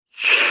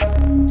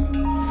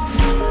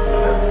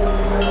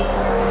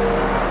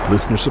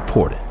Listener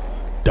supported.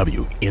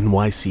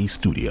 WNYC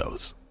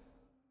Studios.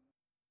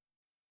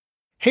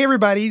 Hey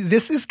everybody,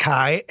 this is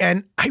Kai,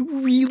 and I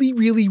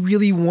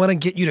really want to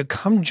get you to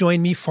come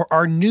join me for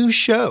our new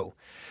show.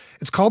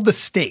 It's called The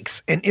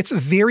Stakes, and it's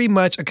very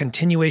much a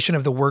continuation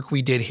of the work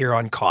we did here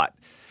on Caught.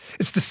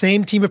 It's the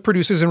same team of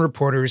producers and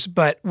reporters,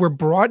 but we're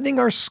broadening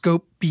our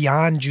scope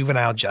beyond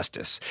juvenile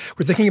justice.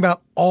 We're thinking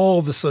about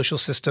all the social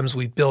systems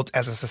we've built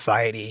as a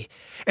society,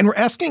 and we're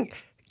asking,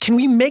 can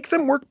we make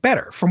them work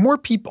better for more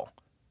people?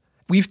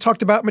 We've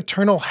talked about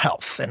maternal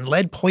health and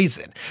lead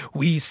poison.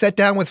 We sat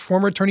down with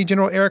former Attorney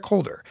General Eric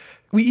Holder.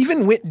 We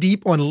even went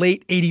deep on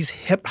late 80s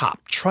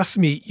hip-hop. Trust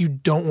me, you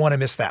don't want to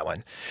miss that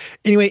one.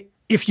 Anyway,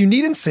 if you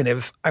need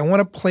incentive, I want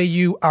to play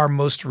you our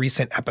most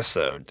recent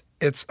episode.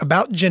 It's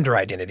about gender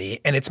identity,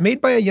 and it's made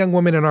by a young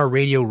woman in our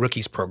Radio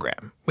Rookies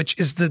program, which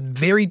is the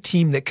very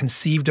team that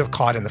conceived of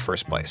Caught in the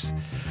first place.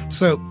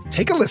 So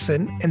take a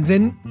listen, and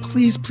then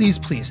please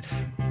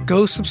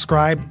go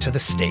subscribe to The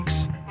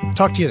Stakes.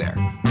 Talk to you there.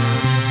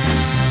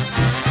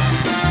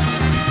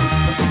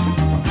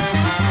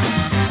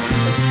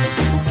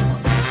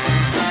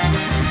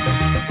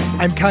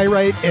 I'm Kai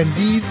Wright, and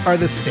these are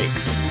The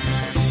Stakes.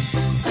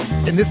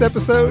 In this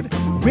episode,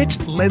 rich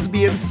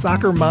lesbian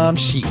soccer mom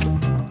chic.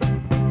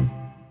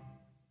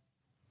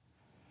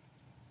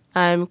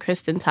 I'm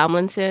Kristen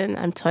Tomlinson.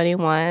 I'm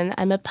 21.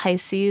 I'm a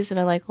Pisces, and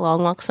I like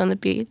long walks on the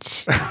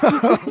beach.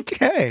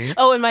 Okay.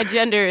 Oh, and my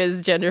gender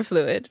is gender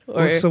fluid.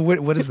 So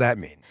what does that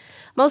mean?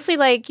 Mostly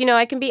I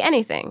can be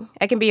anything.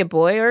 I can be a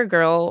boy or a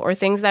girl or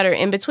things that are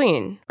in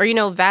between or,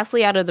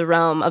 vastly out of the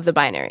realm of the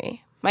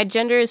binary. My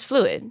gender is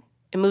fluid.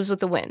 It moves with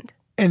the wind.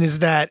 And is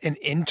that an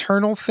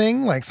internal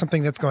thing, like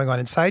something that's going on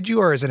inside you,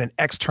 or is it an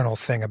external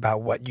thing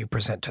about what you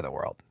present to the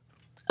world?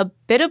 A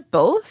bit of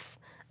both.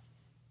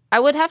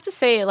 I would have to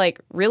say it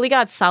really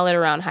got solid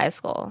around high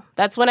school.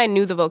 That's when I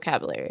knew the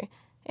vocabulary.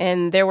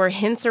 And there were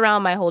hints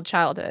around my whole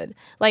childhood.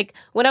 Like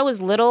when I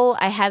was little,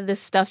 I had this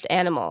stuffed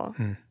animal.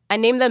 I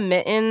named them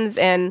Mittens,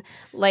 and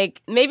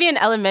maybe in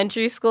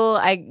elementary school,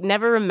 I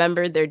never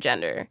remembered their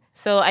gender.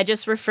 So I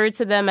just referred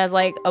to them as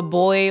a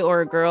boy or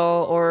a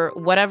girl or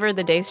whatever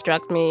the day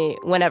struck me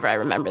whenever I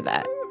remember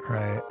that.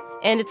 Right.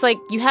 And it's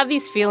you have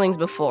these feelings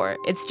before.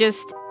 It's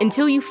just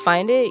until you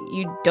find it,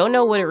 you don't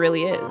know what it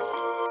really is.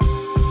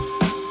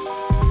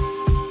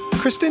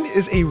 Kristen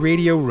is a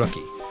Radio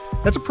Rookie.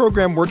 That's a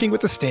program working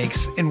with The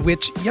Stakes in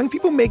which young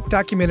people make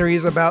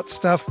documentaries about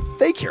stuff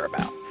they care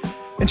about.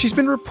 And she's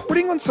been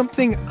reporting on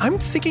something I'm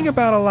thinking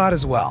about a lot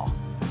as well.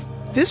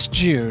 This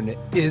June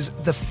is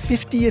the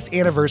 50th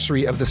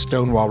anniversary of the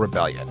Stonewall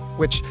Rebellion,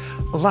 which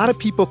a lot of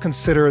people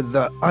consider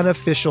the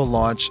unofficial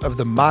launch of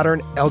the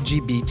modern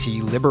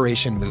LGBT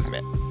liberation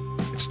movement.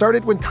 It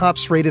started when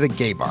cops raided a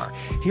gay bar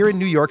here in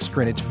New York's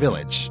Greenwich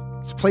Village.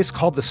 It's a place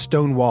called the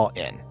Stonewall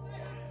Inn.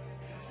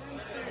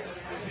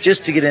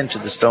 Just to get into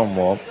the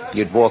Stonewall,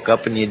 you'd walk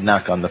up and you'd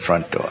knock on the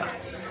front door.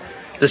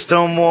 The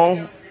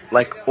Stonewall,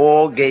 like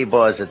all gay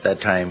bars at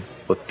that time,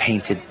 were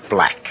painted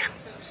black.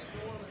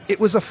 It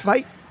was a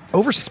fight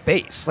over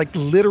space,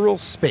 literal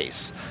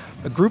space.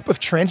 A group of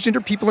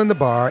transgender people in the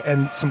bar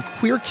and some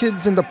queer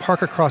kids in the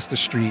park across the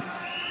street,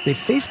 they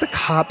faced the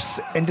cops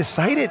and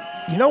decided,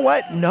 you know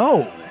what?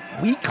 No,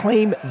 we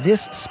claim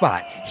this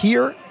spot.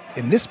 Here,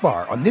 in this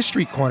bar, on this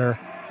street corner,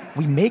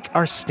 we make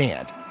our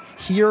stand.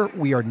 Here,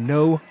 we are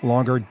no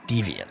longer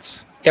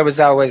deviants. There was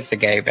always the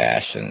gay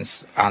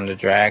bastions on the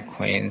drag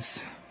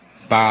queens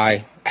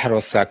by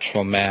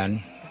heterosexual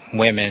men,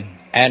 women,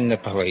 and the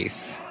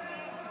police.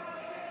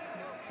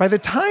 By the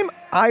time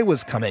I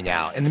was coming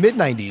out in the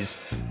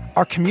mid-90s,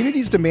 our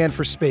community's demand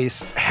for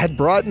space had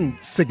broadened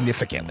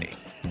significantly.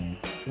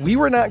 We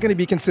were not going to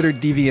be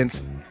considered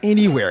deviants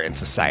anywhere in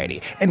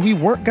society, and we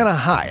weren't going to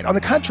hide. On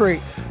the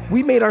contrary,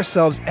 we made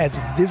ourselves as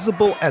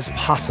visible as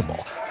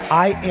possible.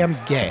 I am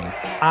gay.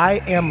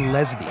 I am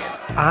lesbian.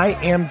 I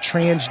am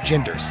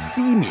transgender.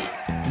 See me.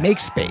 Make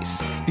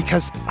space,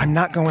 because I'm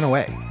not going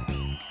away.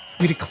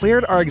 We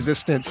declared our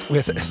existence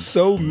with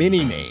so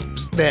many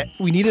names that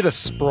we needed a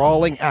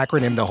sprawling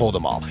acronym to hold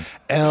them all.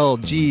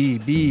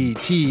 LGBTQI,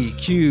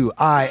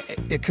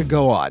 it could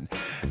go on.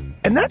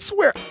 And that's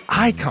where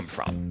I come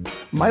from.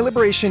 My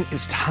liberation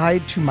is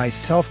tied to my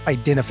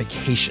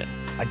self-identification.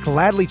 I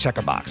gladly check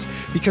a box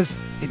because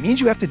it means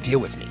you have to deal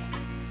with me.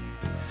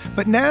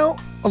 But now,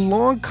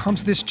 along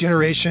comes this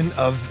generation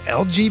of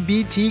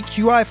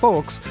LGBTQI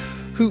folks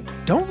who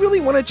don't really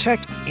want to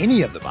check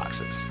any of the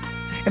boxes.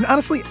 And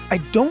honestly, I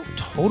don't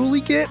totally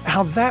get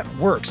how that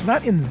works,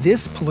 not in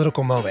this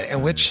political moment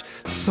in which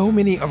so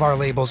many of our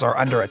labels are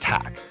under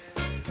attack.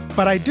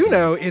 But I do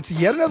know it's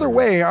yet another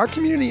way our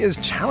community is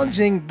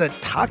challenging the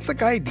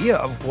toxic idea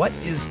of what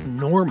is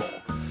normal.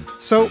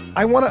 So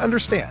I want to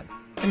understand,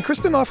 and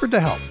Kristen offered to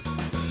help.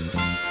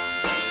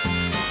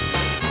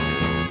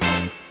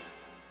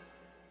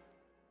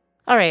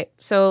 All right,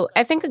 so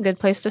I think a good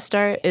place to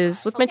start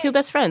is with my two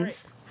best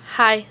friends.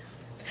 Hi,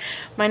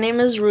 my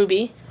name is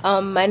Ruby.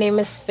 My name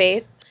is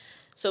Faith.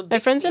 So my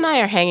friends and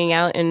I are hanging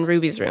out in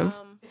Ruby's room.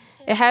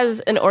 It has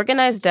an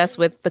organized desk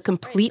with the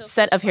complete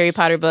set of Harry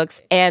Potter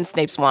books and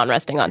Snape's wand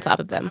resting on top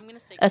of them.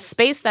 A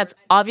space that's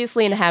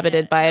obviously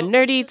inhabited by a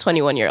nerdy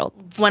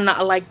 21-year-old. When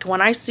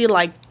I see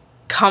like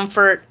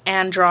comfort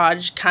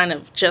androgy, kind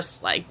of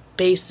just like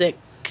basic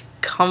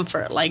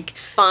comfort, like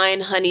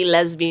fine honey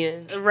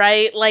lesbian,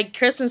 right? Like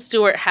Kristen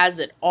Stewart has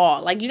it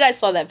all. Like you guys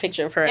saw that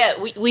picture of her. Yeah,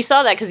 we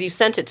saw that because you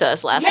sent it to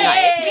us last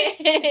night.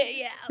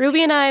 Yeah.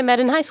 Ruby and I met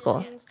in high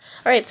school.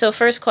 All right, so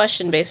first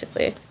question,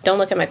 basically. Don't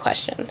look at my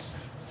questions.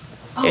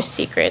 They're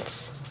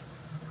secrets.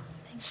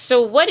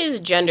 So what is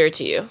gender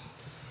to you?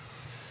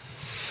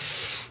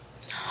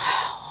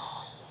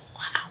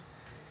 Wow.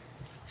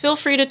 Feel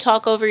free to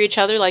talk over each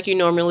other like you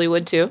normally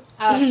would, too.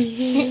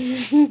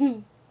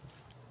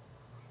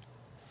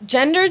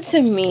 Gender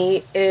to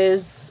me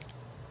is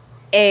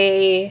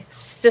a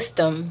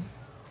system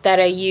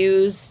that I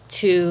use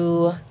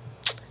to,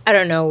 I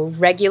don't know,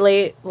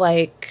 regulate,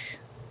 like,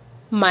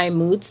 my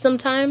mood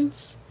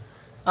sometimes.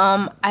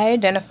 I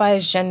identify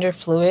as gender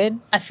fluid.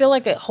 I feel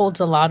like it holds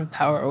a lot of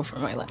power over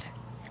my life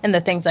and the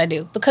things I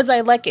do because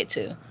I like it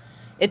to.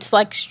 It's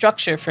like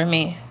structure for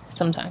me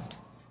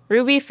sometimes.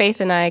 Ruby,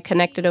 Faith, and I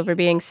connected over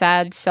being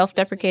sad,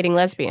 self-deprecating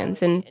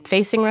lesbians and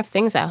facing rough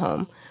things at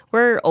home.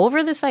 We're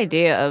over this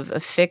idea of a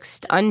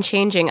fixed,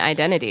 unchanging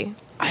identity.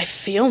 I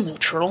feel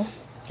neutral.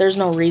 There's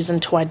no reason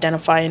to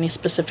identify any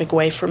specific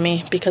way for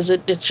me because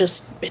it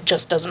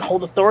just doesn't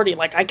hold authority.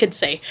 Like I could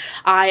say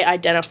I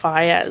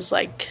identify as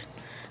like,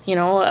 you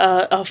know,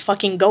 a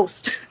fucking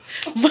ghost.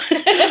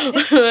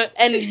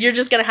 And you're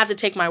just going to have to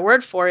take my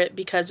word for it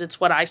because it's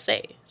what I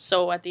say.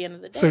 So at the end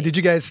of the day. So did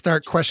you guys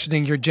start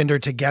questioning your gender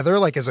together,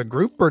 like as a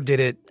group, or did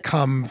it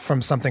come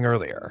from something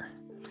earlier?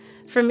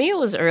 For me, it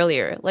was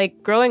earlier.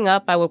 Like, growing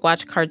up, I would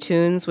watch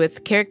cartoons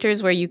with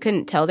characters where you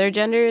couldn't tell their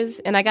genders,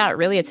 and I got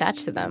really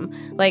attached to them.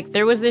 Like,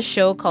 there was this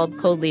show called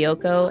Code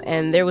Lyoko,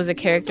 and there was a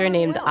character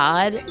named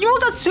Odd. You all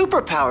got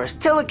superpowers.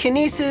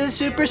 Telekinesis,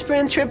 super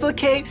sprint,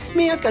 triplicate.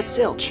 Me, I've got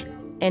zilch.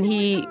 And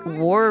he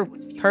wore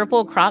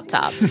purple crop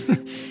tops.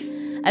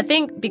 I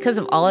think because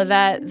of all of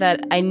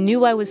that I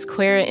knew I was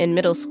queer in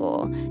middle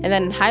school. And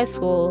then in high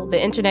school,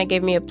 the internet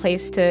gave me a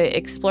place to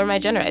explore my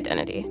gender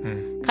identity.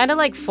 Kind of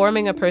like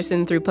forming a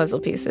person through puzzle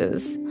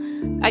pieces.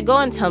 I'd go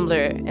on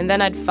Tumblr, and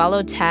then I'd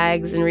follow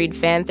tags and read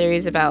fan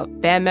theories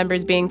about band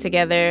members being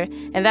together,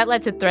 and that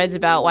led to threads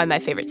about why my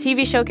favorite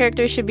TV show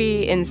characters should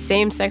be in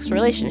same-sex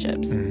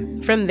relationships.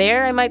 From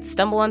there, I might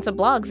stumble onto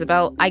blogs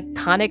about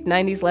iconic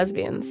 90s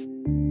lesbians.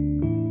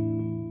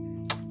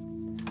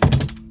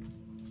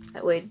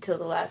 I waited till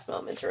the last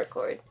moment to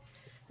record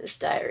this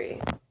diary.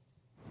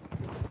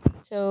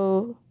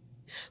 So,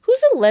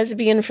 who's a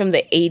lesbian from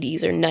the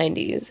 80s or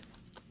 90s?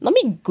 Let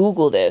me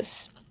Google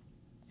this.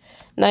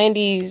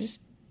 90s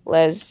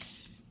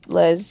lesbian.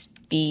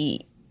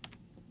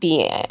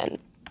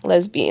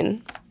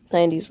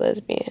 90s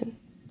lesbian.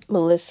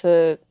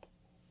 Melissa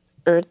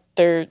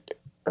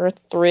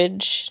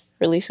Earthridge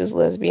releases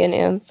lesbian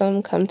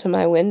anthem, Come to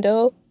My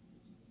Window.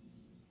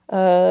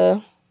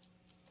 Dyke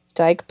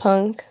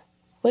Punk.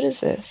 What is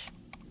this?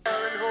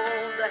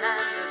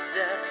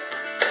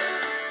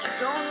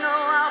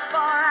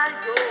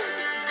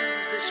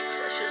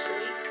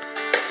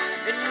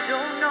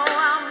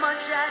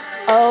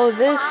 Oh,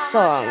 this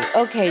song.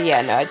 Okay,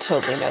 yeah, no, I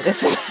totally know this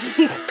song.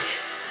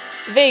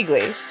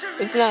 Vaguely.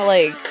 It's not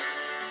like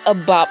a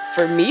bop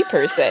for me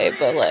per se,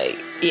 but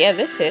like, yeah,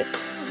 this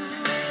hits.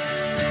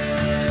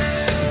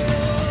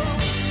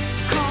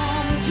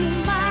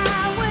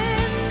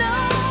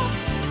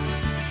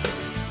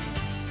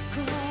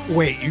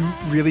 Wait, you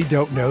really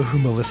don't know who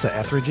Melissa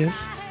Etheridge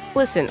is?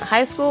 Listen,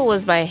 high school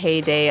was my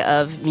heyday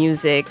of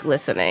music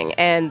listening,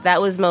 and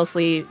that was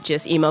mostly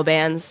just emo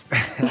bands.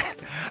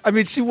 I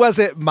mean, she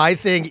wasn't my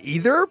thing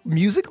either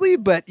musically,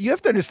 but you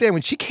have to understand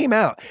when she came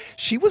out,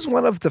 she was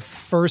one of the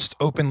first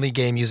openly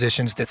gay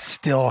musicians that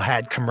still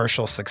had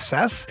commercial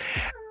success.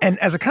 And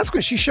as a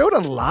consequence, she showed a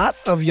lot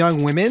of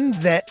young women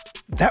that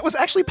was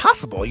actually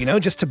possible, you know,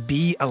 just to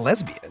be a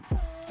lesbian.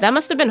 That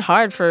must have been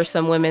hard for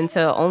some women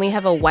to only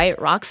have a white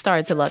rock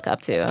star to look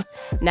up to.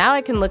 Now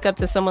I can look up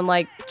to someone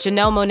like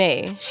Janelle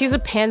Monáe. She's a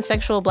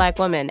pansexual Black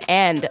woman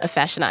and a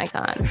fashion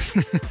icon.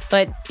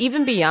 But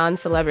even beyond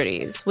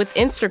celebrities, with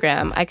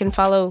Instagram, I can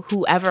follow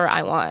whoever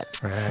I want.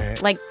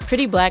 Right. Like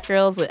pretty Black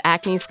girls with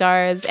acne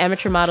scars,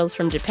 amateur models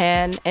from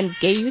Japan, and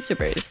gay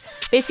YouTubers.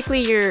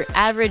 Basically your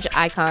average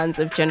icons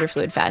of gender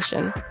fluid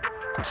fashion.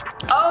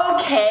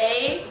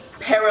 Okay,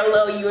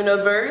 parallel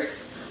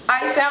universe.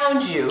 I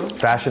found you.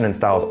 Fashion and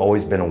style has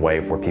always been a way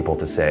for people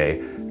to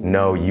say,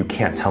 no, you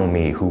can't tell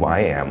me who I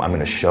am. I'm going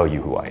to show you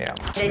who I am.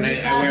 And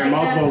I wear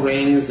multiple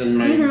rings and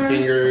my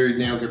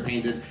fingernails are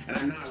painted, and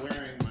I'm not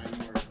wearing my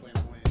more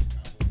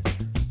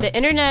flamboyant. The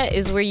internet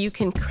is where you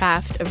can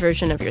craft a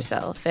version of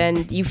yourself,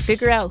 and you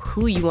figure out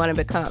who you want to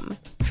become.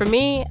 For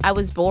me, I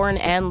was born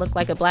and look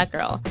like a Black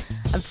girl.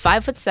 I'm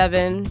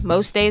 5'7".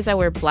 Most days I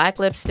wear black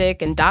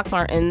lipstick and Doc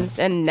Martens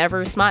and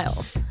never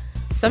smile.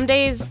 Some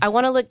days I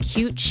want to look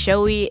cute,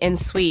 showy, and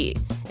sweet.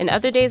 And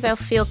other days I'll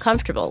feel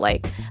comfortable,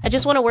 like I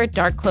just want to wear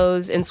dark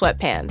clothes and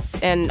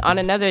sweatpants, and on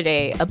another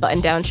day, a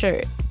button-down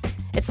shirt.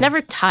 It's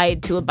never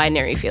tied to a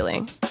binary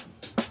feeling.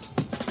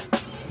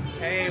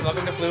 Hey,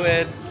 welcome to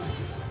Fluid.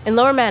 In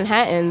Lower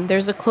Manhattan,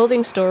 there's a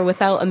clothing store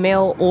without a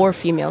male or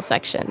female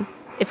section.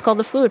 It's called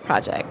the Fluid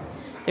Project.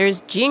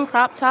 There's jean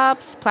crop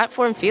tops,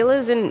 platform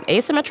feelers, and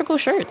asymmetrical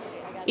shirts.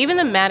 Even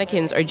the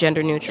mannequins are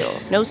gender neutral.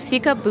 No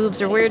C-cup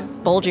boobs or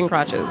weird bulging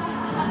crotches.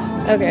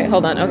 Okay,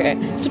 hold on. Okay,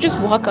 so just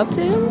walk up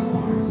to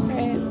him?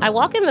 I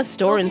walk in the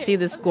store and see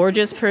this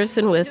gorgeous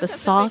person with a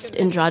soft,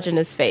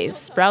 androgynous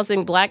face,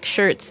 browsing black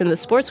shirts in the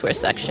sportswear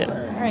section.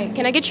 All right,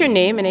 can I get your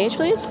name and age,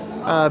 please?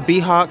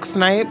 B-Hawk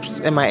Snipes,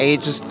 and my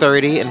age is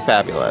 30 and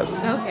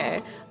fabulous.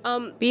 Okay.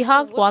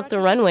 B-Hawk walked the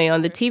runway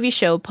on the TV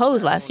show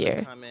Pose last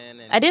year.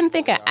 I didn't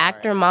think an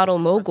actor-model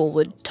mogul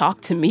would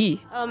talk to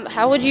me.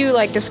 How would you,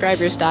 describe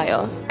your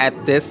style?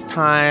 At this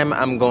time,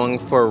 I'm going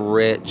for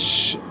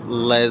rich,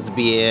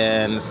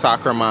 lesbian,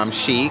 soccer mom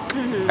chic.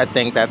 I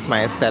think that's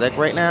my aesthetic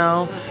right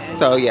now.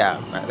 So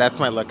yeah, that's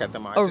my look at the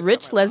moment. A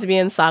rich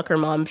lesbian soccer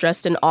mom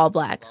dressed in all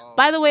black.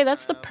 By the way,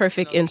 that's the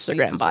perfect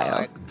Instagram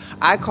bio.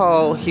 I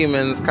call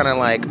humans kind of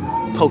like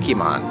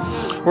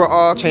Pokemon. We're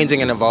all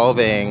changing and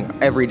evolving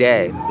every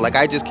day. Like,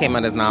 I just came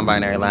out as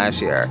non-binary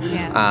last year,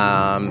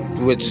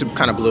 which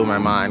kind of blew my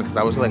mind because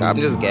I was like, I'm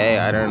just gay.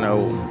 I don't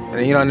know,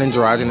 an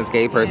androgynous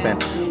gay person.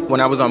 When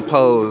I was on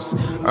Pose,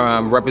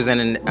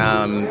 representing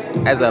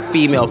as a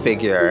female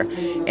figure,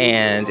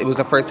 and it was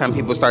the first time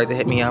people started to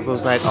hit me up. It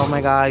was like, oh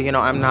my God,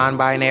 I'm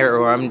non-binary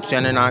or I'm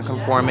gender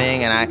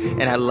non-conforming,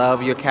 and I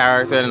love your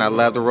character and I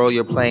love the role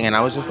you're playing. And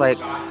I was just like,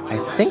 I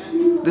think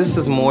this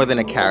is more than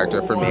a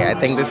character for me. I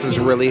think this is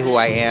really who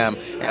I am.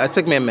 It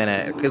took me a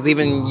minute because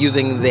even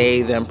using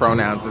they, them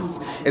pronouns,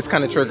 it's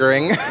kind of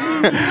triggering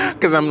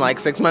because I'm like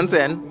 6 months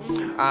in.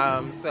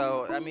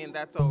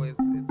 That's always...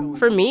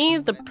 For me,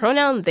 the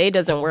pronoun they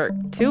doesn't work.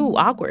 Too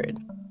awkward.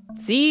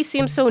 Z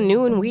seems so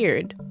new and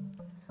weird.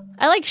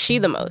 I like she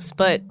the most,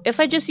 but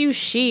if I just use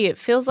she, it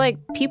feels like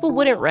people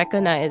wouldn't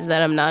recognize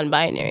that I'm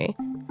non-binary.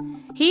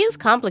 He is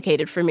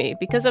complicated for me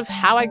because of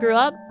how I grew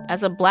up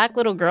as a black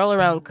little girl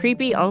around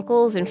creepy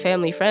uncles and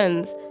family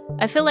friends.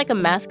 I feel like a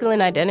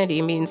masculine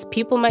identity means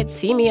people might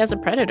see me as a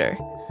predator.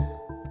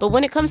 But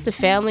when it comes to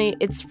family,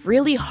 it's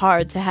really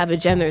hard to have a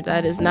gender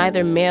that is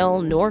neither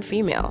male nor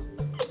female.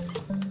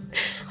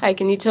 Hi,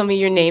 can you tell me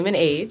your name and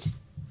age?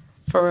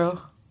 For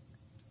real.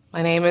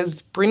 My name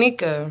is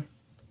Brinika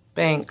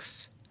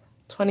Banks,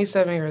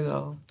 27 years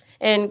old.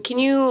 And can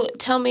you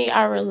tell me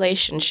our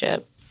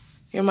relationship?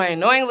 You're my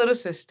annoying little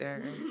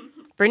sister.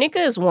 Brinika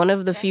is one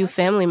of the few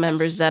family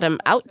members that I'm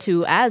out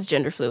to as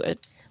gender fluid.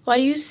 Why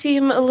do you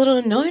seem a little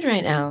annoyed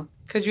right now?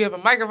 Because you have a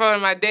microphone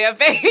in my damn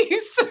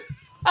face.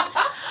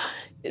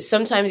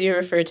 Sometimes you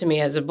refer to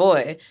me as a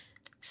boy.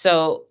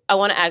 So I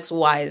want to ask,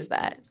 why is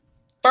that?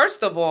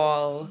 First of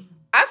all,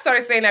 I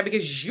started saying that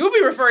because you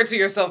be referring to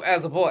yourself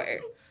as a boy.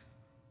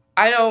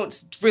 I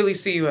don't really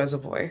see you as a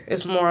boy.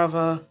 It's more of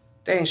a,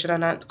 dang, should I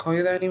not call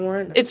you that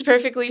anymore? No. It's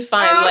perfectly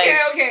fine.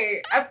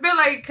 Okay. I feel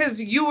like because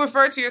you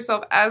refer to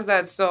yourself as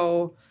that,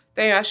 so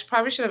dang, I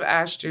probably should have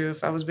asked you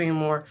if I was being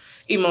more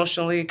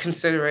emotionally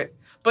considerate.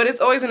 But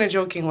it's always in a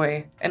joking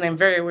way, and I'm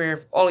very aware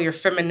of all your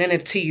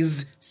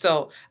femininities,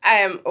 so I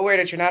am aware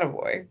that you're not a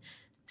boy.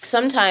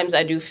 Sometimes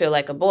I do feel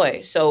like a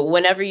boy, so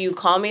whenever you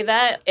call me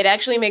that, it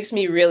actually makes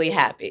me really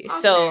happy. Okay.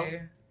 So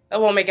I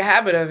won't make a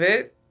habit of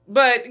it,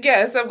 but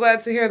yes, I'm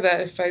glad to hear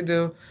that. If I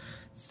do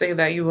say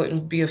that, you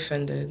wouldn't be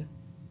offended.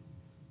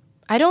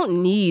 I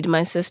don't need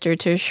my sister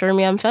to assure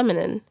me I'm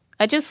feminine.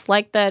 I just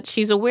like that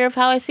she's aware of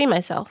how I see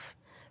myself.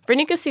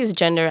 Brinika sees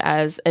gender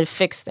as a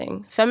fixed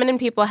thing. Feminine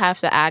people have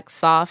to act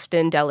soft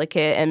and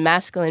delicate, and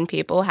masculine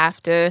people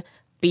have to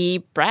be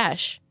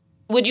brash.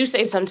 Would you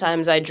say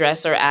sometimes I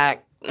dress or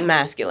act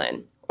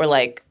masculine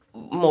or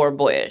more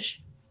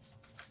boyish?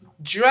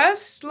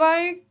 Dress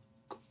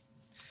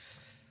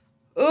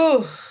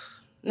ooh.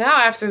 Now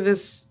after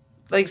this,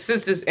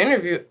 since this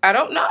interview, I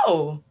don't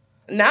know.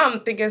 Now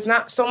I'm thinking it's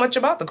not so much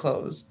about the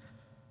clothes.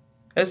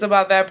 It's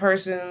about that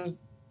person,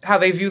 how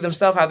they view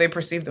themselves, how they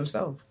perceive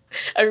themselves.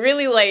 I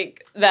really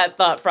like that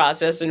thought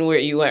process and where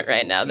you went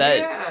right now.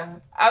 Yeah.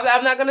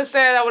 I'm not going to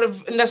say I would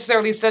have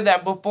necessarily said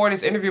that before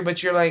this interview,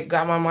 but you're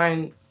got my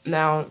mind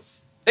now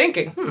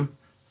thinking,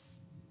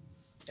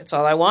 That's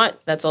all I want.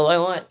 That's all I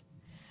want.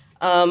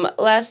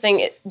 Last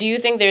thing, do you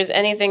think there's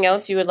anything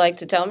else you would like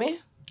to tell me?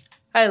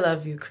 I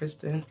love you,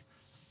 Kristen.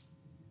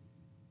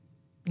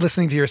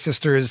 Listening to your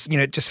sisters,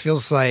 it just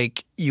feels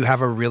like you have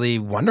a really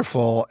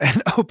wonderful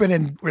and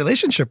open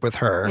relationship with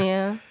her.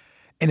 Yeah.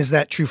 And is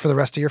that true for the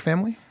rest of your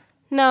family?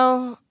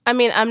 No. I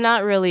mean, I'm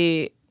not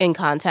really in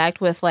contact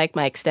with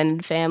my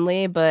extended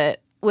family, but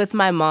with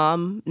my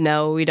mom,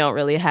 no, we don't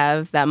really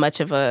have that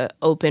much of a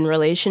open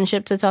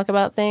relationship to talk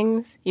about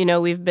things.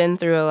 We've been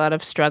through a lot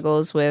of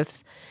struggles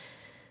with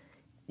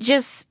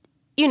just,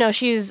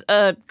 she's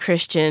a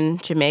Christian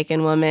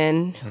Jamaican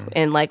woman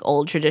and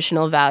old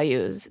traditional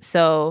values.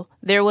 So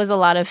there was a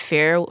lot of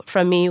fear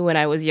from me when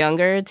I was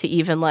younger to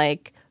even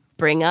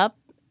bring up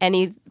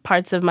any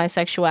parts of my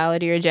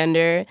sexuality or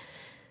gender.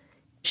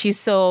 She's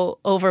so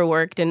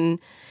overworked, and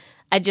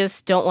I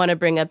just don't want to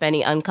bring up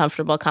any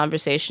uncomfortable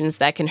conversations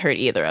that can hurt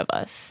either of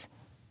us.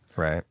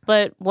 Right.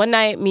 But one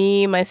night,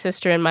 me, my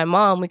sister, and my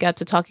mom, we got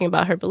to talking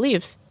about her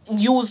beliefs.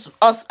 Use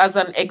us as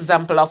an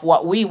example of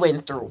what we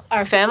went through.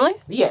 Our family?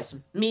 Yes.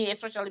 Me,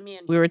 especially me.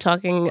 And we were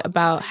talking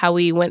about how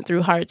we went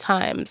through hard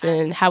times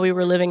and how we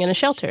were living in a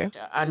shelter.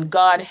 And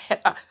God,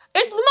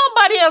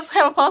 nobody else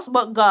help us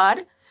but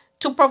God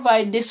to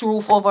provide this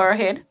roof over our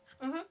head.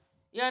 Mm-hmm.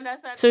 You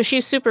understand? So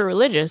she's super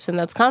religious, and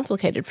that's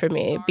complicated for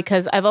me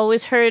because I've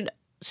always heard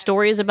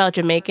stories about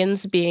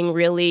Jamaicans being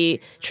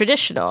really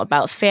traditional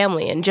about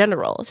family in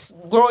general.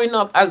 Growing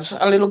up as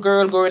a little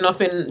girl, growing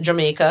up in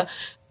Jamaica,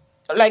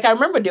 like I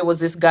remember there was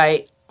this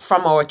guy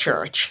from our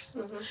church,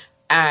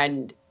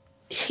 and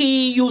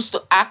he used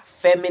to act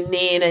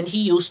feminine, and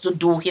he used to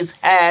do his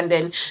hand,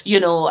 and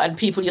and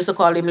people used to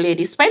call him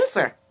Lady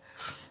Spencer.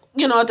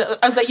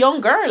 As a young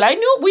girl, we all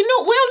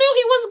knew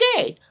he was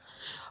gay,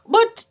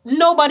 but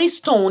nobody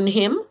stoned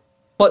him.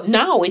 But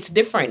now it's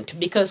different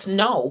because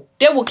now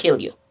they will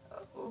kill you.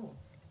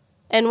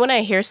 And when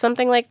I hear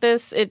something like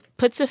this, it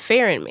puts a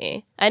fear in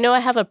me. I know I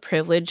have a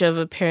privilege of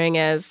appearing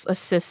as a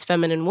cis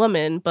feminine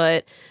woman,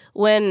 but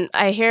when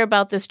I hear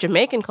about this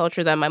Jamaican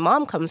culture that my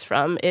mom comes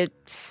from,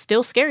 it's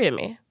still scary to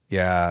me.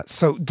 Yeah.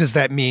 So does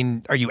that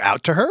mean, are you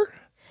out to her?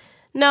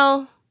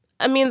 No.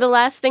 I mean, the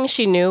last thing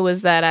she knew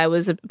was that I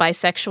was a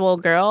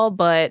bisexual girl,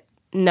 but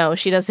no,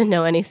 she doesn't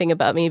know anything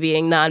about me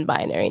being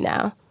non-binary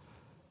now.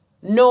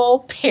 No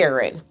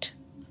parent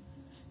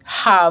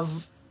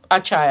have a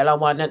child, I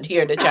want to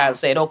hear the child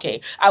say, okay,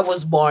 I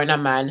was born a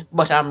man,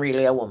 but I'm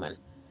really a woman.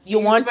 You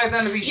expect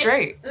them to be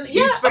straight. But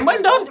you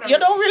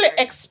don't really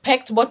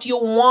expect, but you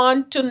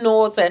want to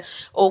know, say,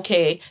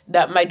 okay,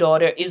 that my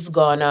daughter is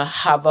gonna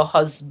have a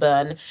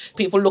husband,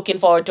 people looking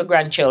forward to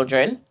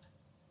grandchildren.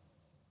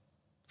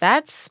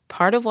 That's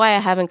part of why I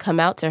haven't come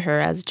out to her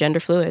as gender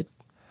fluid.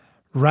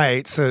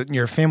 Right. So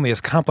your family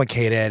is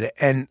complicated,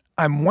 and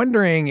I'm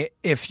wondering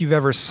if you've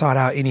ever sought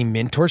out any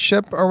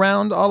mentorship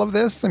around all of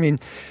this. I mean,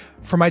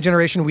 for my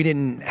generation, we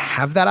didn't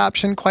have that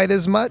option quite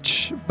as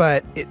much,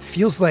 but it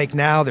feels like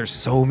now there's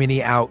so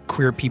many out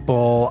queer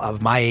people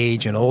of my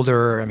age and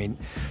older. I mean,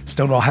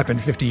 Stonewall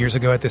happened 50 years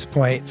ago at this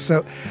point.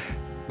 So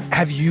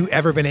have you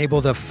ever been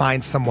able to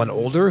find someone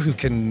older who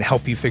can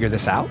help you figure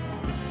this out?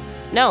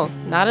 No,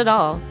 not at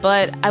all.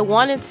 But I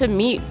wanted to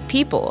meet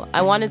people.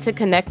 I wanted to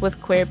connect with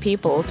queer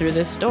people through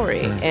this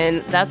story.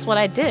 And that's what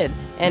I did.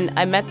 And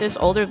I met this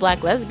older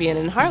Black lesbian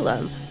in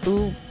Harlem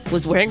who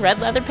was wearing red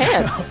leather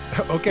pants.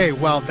 Okay,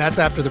 well, that's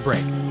after the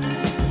break.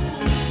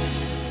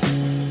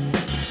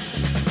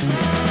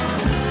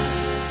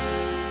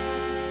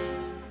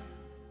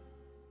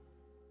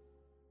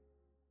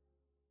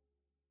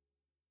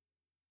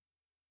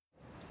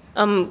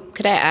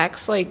 Could I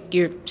ask,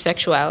 your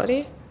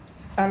sexuality?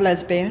 A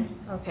lesbian.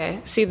 Okay.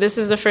 See, this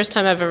is the first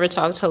time I've ever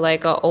talked to, an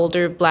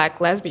older Black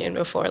lesbian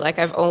before.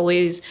 I've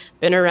always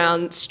been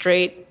around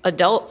straight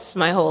adults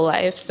my whole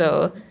life,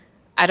 so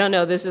I don't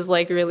know. This is,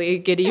 really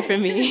giddy for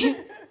me.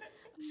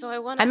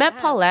 I met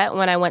Paulette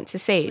when I went to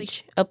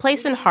Sage, a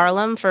place in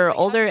Harlem for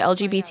older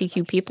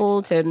LGBTQ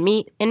people to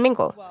meet and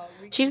mingle.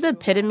 She's the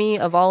epitome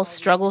of all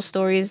struggle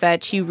stories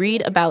that you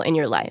read about in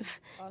your life.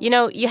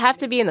 You have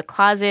to be in the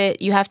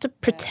closet. You have to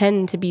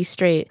pretend to be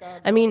straight.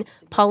 I mean,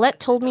 Paulette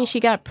told me she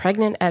got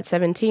pregnant at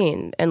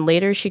 17, and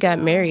later she got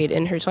married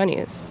in her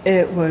 20s.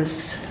 It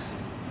was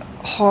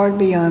hard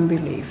beyond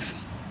belief.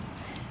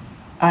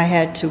 I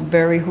had to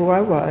bury who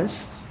I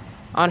was.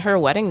 On her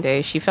wedding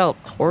day, she felt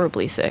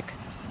horribly sick.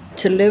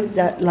 To live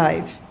that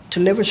life, to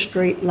live a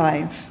straight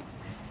life,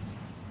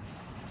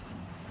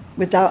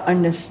 without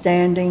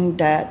understanding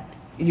that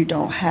you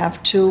don't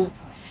have to,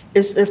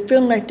 it's a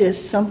feeling like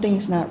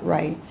something's not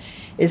right.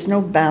 It's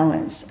no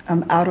balance.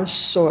 I'm out of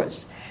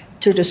sorts.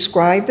 To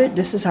describe it,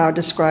 this is how I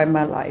describe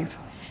my life.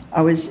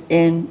 I was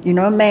in,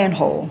 a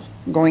manhole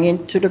going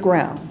into the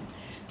ground.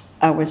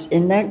 I was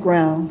in that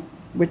ground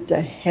with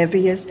the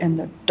heaviest and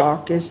the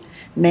darkest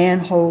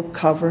manhole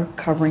cover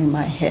covering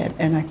my head,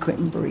 and I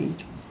couldn't breathe.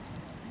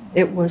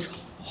 It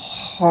was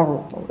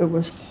horrible. It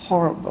was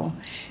horrible.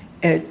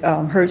 It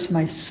hurts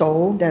my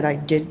soul that I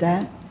did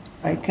that.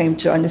 I came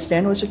to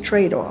understand it was a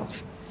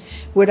trade-off.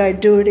 Would I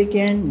do it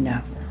again?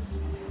 Never.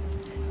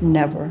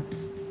 Never.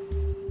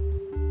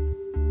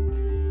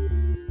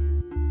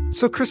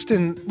 So,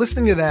 Kristen,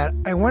 listening to that,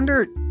 I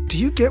wonder, do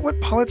you get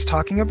what Paulette's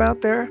talking about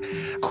there?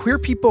 Queer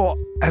people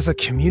as a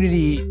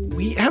community,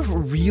 we have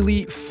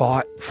really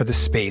fought for the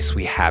space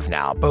we have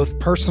now, both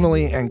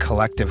personally and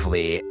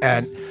collectively.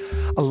 And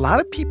a lot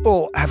of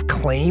people have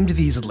claimed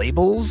these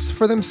labels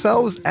for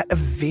themselves at a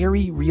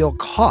very real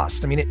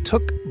cost. I mean, it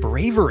took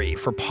bravery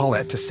for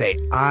Paulette to say,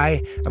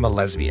 I am a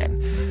lesbian.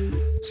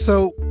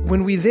 So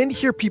when we then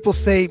hear people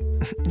say,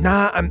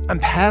 nah, I'm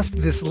past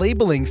this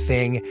labeling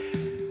thing,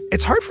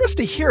 it's hard for us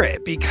to hear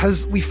it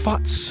because we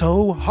fought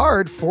so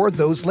hard for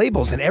those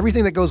labels and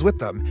everything that goes with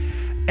them.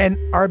 And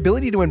our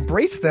ability to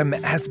embrace them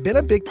has been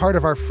a big part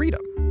of our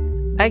freedom.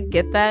 I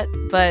get that,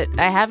 but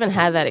I haven't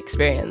had that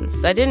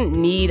experience. I didn't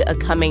need a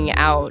coming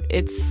out.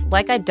 It's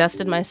like I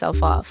dusted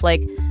myself off.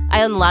 Like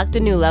I unlocked a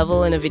new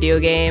level in a video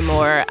game,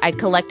 or I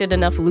collected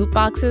enough loot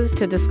boxes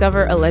to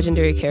discover a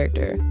legendary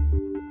character.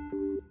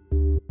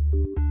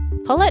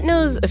 Paulette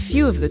knows a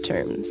few of the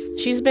terms.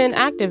 She's been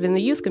active in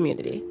the youth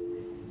community.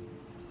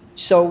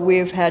 So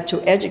we've had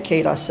to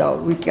educate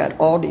ourselves. We've got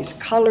all these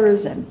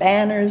colors and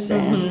banners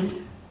and...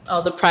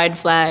 All the pride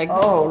flags.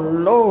 Oh,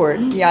 Lord.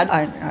 Yeah,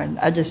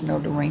 I just know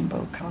the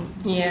rainbow colors.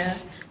 Yeah.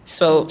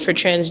 So for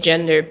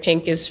transgender,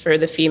 pink is for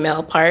the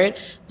female part,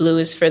 blue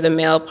is for the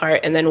male part,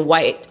 and then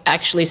white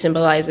actually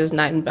symbolizes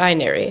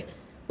non-binary,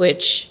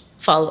 which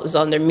falls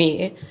under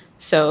me.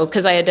 So,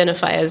 because I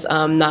identify as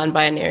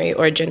non-binary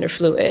or gender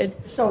fluid.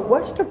 So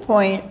what's the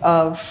point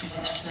of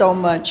so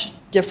much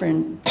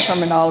different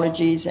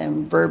terminologies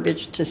and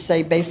verbiage to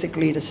say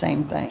basically the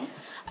same thing?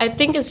 I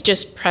think it's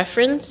just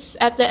preference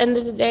at the end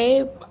of the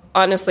day.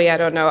 Honestly, I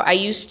don't know. I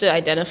used to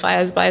identify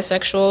as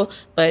bisexual,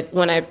 but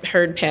when I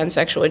heard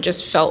pansexual, it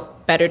just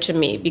felt better to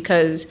me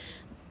because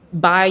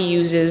bi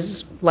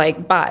uses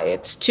like bi,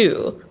 it's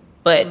two,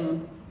 but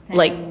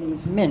like...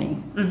 means many.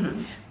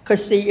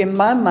 Because see, in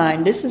my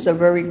mind, this is a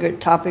very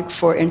good topic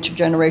for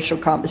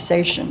intergenerational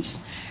conversations.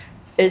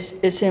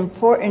 It's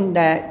important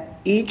that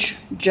each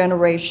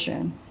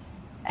generation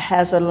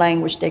has a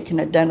language they can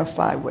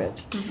identify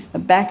with.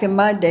 Back in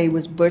my day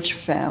was butch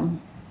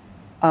femme.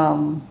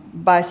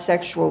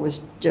 Bisexual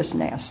was just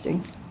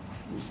nasty.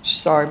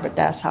 Sorry, but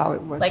that's how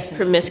it was. Like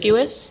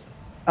promiscuous?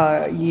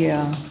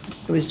 Yeah,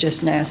 it was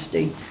just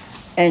nasty.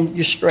 And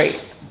you're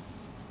straight.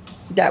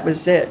 That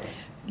was it.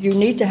 You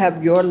need to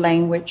have your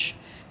language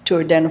to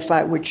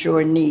identify with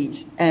your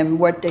needs. And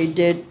what they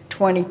did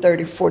 20,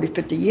 30, 40,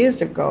 50 years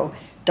ago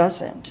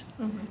doesn't.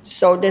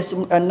 So there's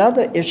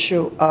another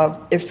issue of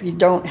if you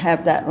don't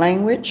have that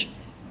language,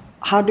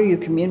 how do you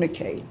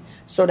communicate?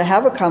 So to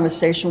have a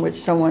conversation with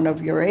someone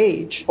of your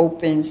age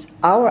opens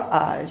our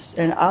eyes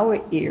and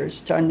our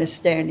ears to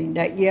understanding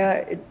that, yeah,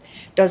 it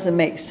doesn't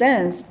make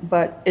sense,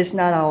 but it's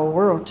not our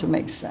world to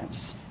make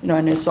sense,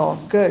 and it's all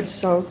good.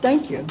 So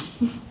thank you.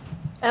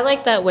 I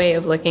like that way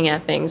of looking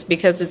at things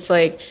because it's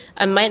like,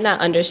 I might not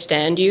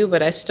understand you,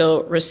 but I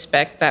still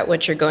respect that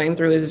what you're going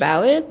through is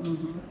valid.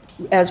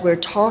 As we're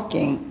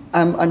talking,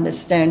 I'm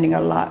understanding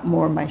a lot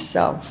more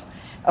myself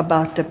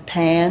about the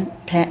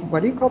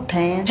what do you call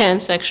pan?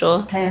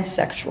 Pansexual.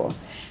 Pansexual.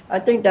 I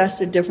think that's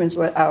the difference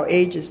with our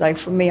ages. Like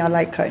for me, I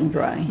like cut and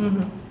dry.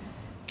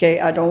 Okay,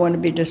 I don't want to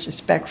be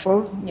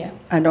disrespectful. Yeah.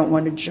 I don't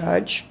want to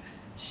judge.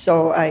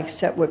 So I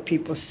accept what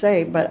people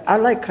say, but I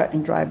like cut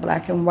and dry,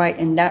 black and white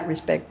in that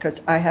respect because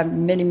I have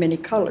many, many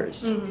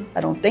colors.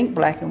 I don't think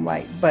black and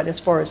white, but as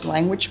far as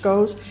language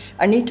goes,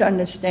 I need to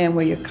understand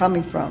where you're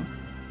coming from.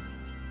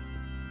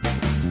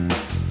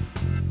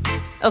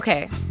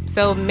 Okay,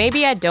 so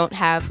maybe I don't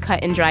have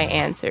cut and dry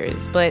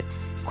answers, but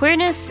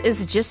queerness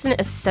is just an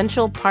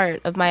essential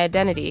part of my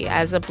identity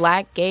as a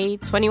Black, gay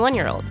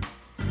 21-year-old.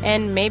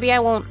 And maybe I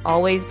won't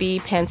always be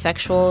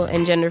pansexual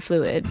and gender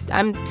fluid.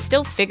 I'm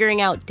still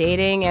figuring out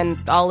dating and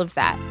all of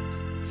that.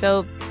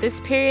 So this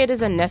period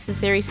is a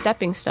necessary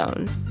stepping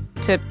stone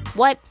to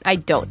what? I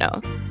don't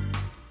know.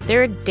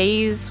 There are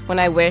days when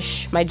I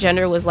wish my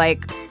gender was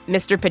like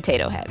Mr.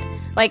 Potato Head.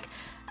 Like,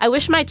 I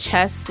wish my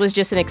chest was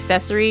just an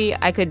accessory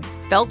I could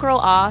Velcro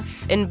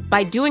off, and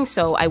by doing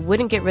so, I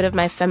wouldn't get rid of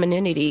my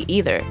femininity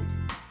either.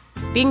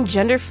 Being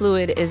gender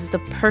fluid is the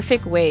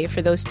perfect way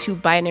for those two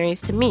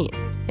binaries to meet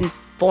and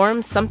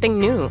form something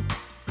new.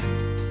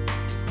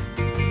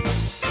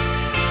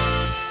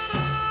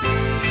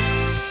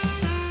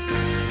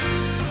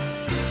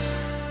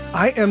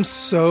 I am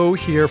so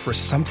here for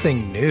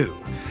something new,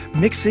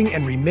 mixing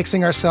and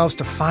remixing ourselves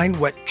to find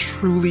what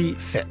truly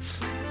fits.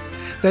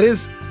 That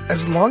is,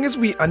 as long as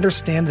we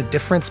understand the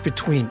difference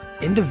between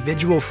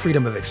individual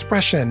freedom of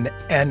expression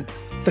and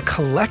the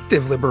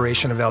collective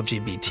liberation of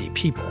LGBT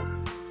people.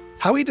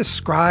 How we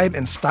describe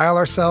and style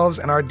ourselves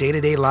in our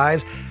day-to-day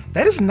lives,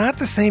 that is not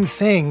the same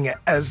thing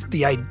as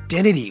the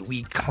identity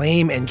we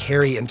claim and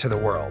carry into the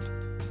world.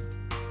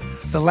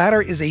 The latter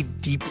is a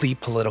deeply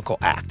political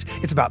act.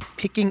 It's about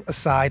picking a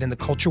side in the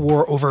culture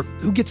war over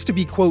who gets to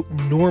be, quote,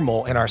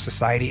 normal in our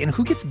society and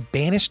who gets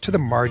banished to the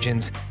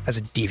margins as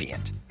a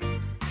deviant.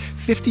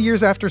 50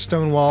 years after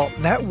Stonewall,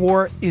 that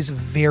war is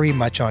very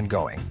much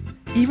ongoing.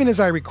 Even as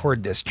I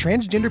record this,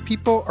 transgender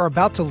people are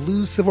about to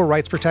lose civil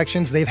rights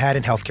protections they've had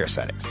in healthcare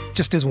settings,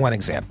 just as one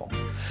example.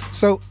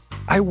 So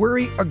I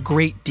worry a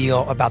great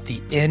deal about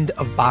the end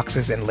of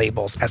boxes and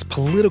labels as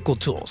political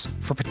tools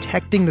for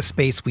protecting the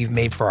space we've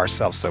made for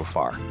ourselves so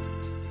far.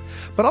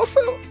 But also,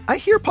 I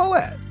hear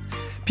Paulette.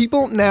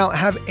 People now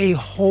have a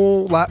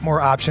whole lot more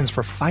options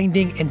for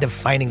finding and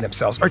defining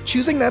themselves, or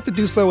choosing not to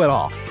do so at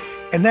all.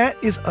 And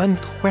that is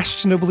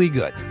unquestionably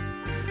good.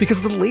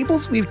 Because the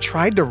labels we've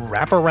tried to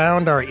wrap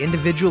around our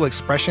individual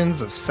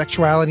expressions of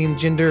sexuality and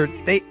gender,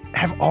 they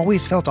have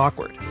always felt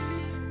awkward.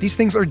 These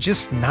things are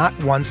just not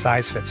one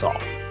size fits all.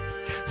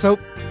 So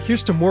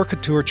here's to more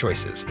couture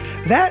choices.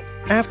 That,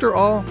 after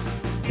all,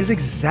 is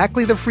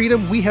exactly the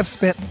freedom we have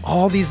spent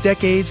all these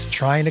decades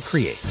trying to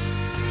create.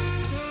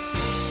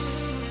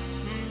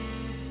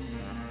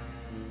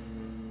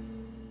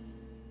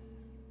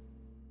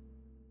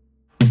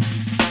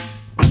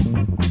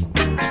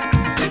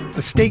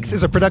 The Stakes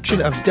is a production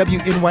of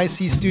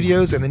WNYC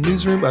Studios and the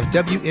newsroom of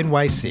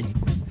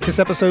WNYC. This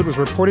episode was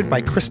reported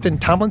by Kristen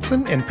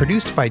Tomlinson and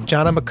produced by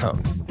Jonna McCone.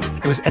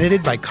 It was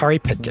edited by Kari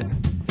Pitkin.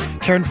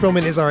 Karen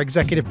Frillman is our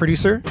executive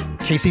producer.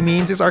 Casey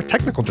Means is our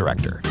technical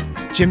director.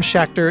 Jim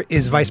Schachter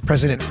is vice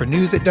president for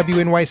news at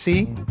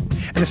WNYC.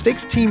 And the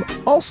Stakes team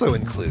also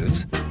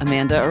includes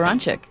Amanda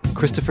Aronchik,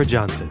 Christopher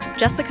Johnson,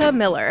 Jessica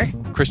Miller,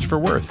 Christopher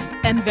Worth,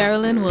 and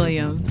Marilyn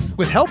Williams.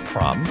 With help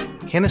from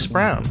Hannis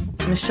Brown,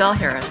 Michelle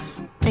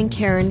Harris, and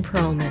Karen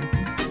Perlman.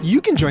 You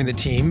can join the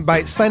team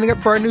by signing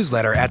up for our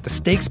newsletter at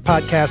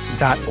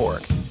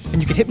thestakespodcast.org.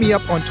 And you can hit me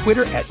up on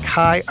Twitter at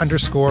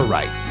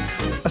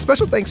Kai_Wright. A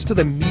special thanks to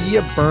the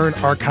Media Burn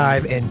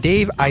Archive and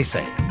Dave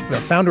Isay, the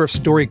founder of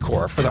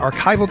StoryCorps, for the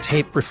archival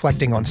tape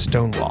reflecting on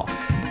Stonewall.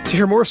 To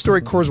hear more of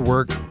StoryCorps'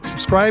 work,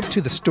 subscribe to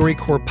the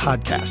StoryCorps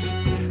podcast.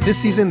 This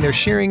season, they're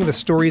sharing the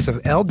stories of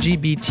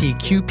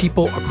LGBTQ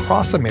people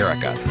across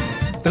America,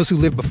 those who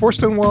lived before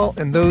Stonewall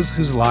and those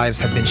whose lives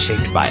have been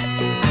shaped by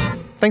it.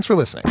 Thanks for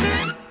listening.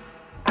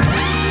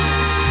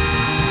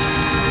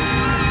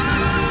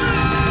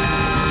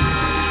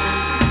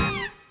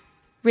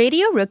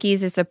 Radio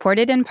Rookies is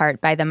supported in part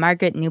by the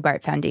Margaret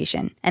Newbart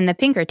Foundation and the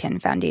Pinkerton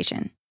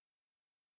Foundation.